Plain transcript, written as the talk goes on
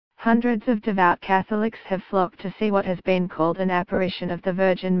Hundreds of devout Catholics have flocked to see what has been called an apparition of the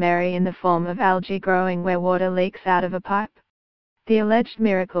Virgin Mary in the form of algae growing where water leaks out of a pipe. The alleged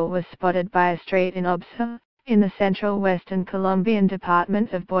miracle was spotted by a street in Obsa, in the central western Colombian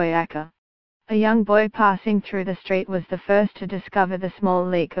department of Boyacá. A young boy passing through the street was the first to discover the small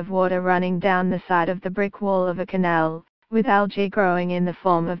leak of water running down the side of the brick wall of a canal, with algae growing in the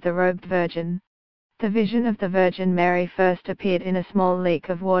form of the robed Virgin. The vision of the Virgin Mary first appeared in a small leak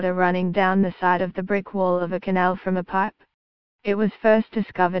of water running down the side of the brick wall of a canal from a pipe. It was first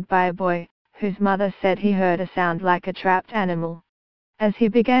discovered by a boy, whose mother said he heard a sound like a trapped animal. As he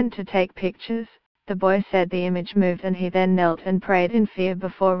began to take pictures, the boy said the image moved and he then knelt and prayed in fear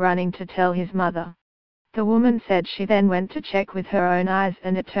before running to tell his mother. The woman said she then went to check with her own eyes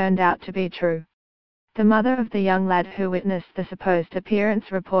and it turned out to be true. The mother of the young lad who witnessed the supposed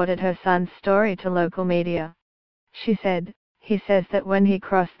appearance reported her son's story to local media. She said, "He says that when he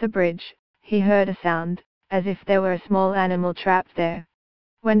crossed the bridge, he heard a sound, as if there were a small animal trapped there.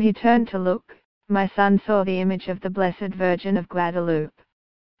 When he turned to look, my son saw the image of the Blessed Virgin of Guadalupe.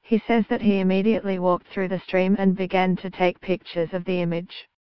 He says that he immediately walked through the stream and began to take pictures of the image.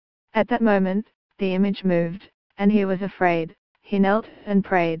 At that moment, the image moved, and he was afraid. He knelt and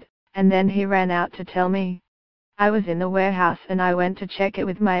prayed, and then he ran out to tell me. I was in the warehouse and I went to check it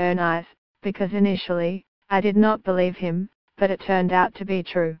with my own eyes, because initially, I did not believe him, but it turned out to be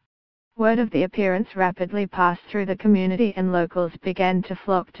true." Word of the appearance rapidly passed through the community and locals began to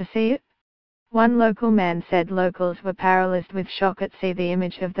flock to see it. One local man said locals were paralyzed with shock at seeing the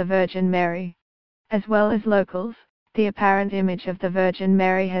image of the Virgin Mary. As well as locals, the apparent image of the Virgin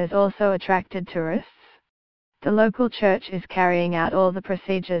Mary has also attracted tourists. The local church is carrying out all the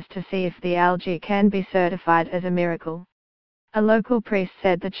procedures to see if the algae can be certified as a miracle. A local priest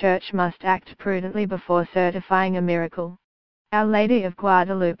said the church must act prudently before certifying a miracle. Our Lady of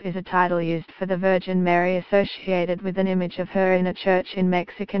Guadalupe is a title used for the Virgin Mary associated with an image of her in a church in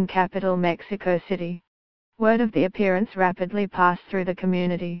Mexican capital Mexico City. Word of the appearance rapidly passed through the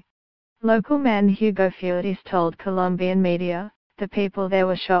community. Local man Hugo Fuertes told Colombian media, "The people there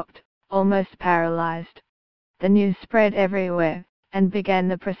were shocked, almost paralyzed." The news spread everywhere, and began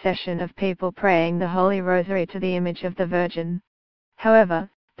the procession of people praying the Holy Rosary to the image of the Virgin. However,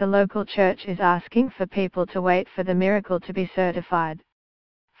 the local church is asking for people to wait for the miracle to be certified.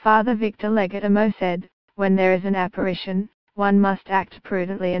 Father Victor Legatimo said, "When there is an apparition, one must act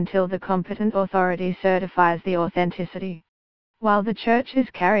prudently until the competent authority certifies the authenticity." While the church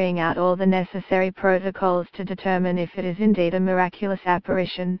is carrying out all the necessary protocols to determine if it is indeed a miraculous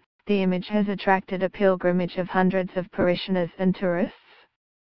apparition, the image has attracted a pilgrimage of hundreds of parishioners and tourists.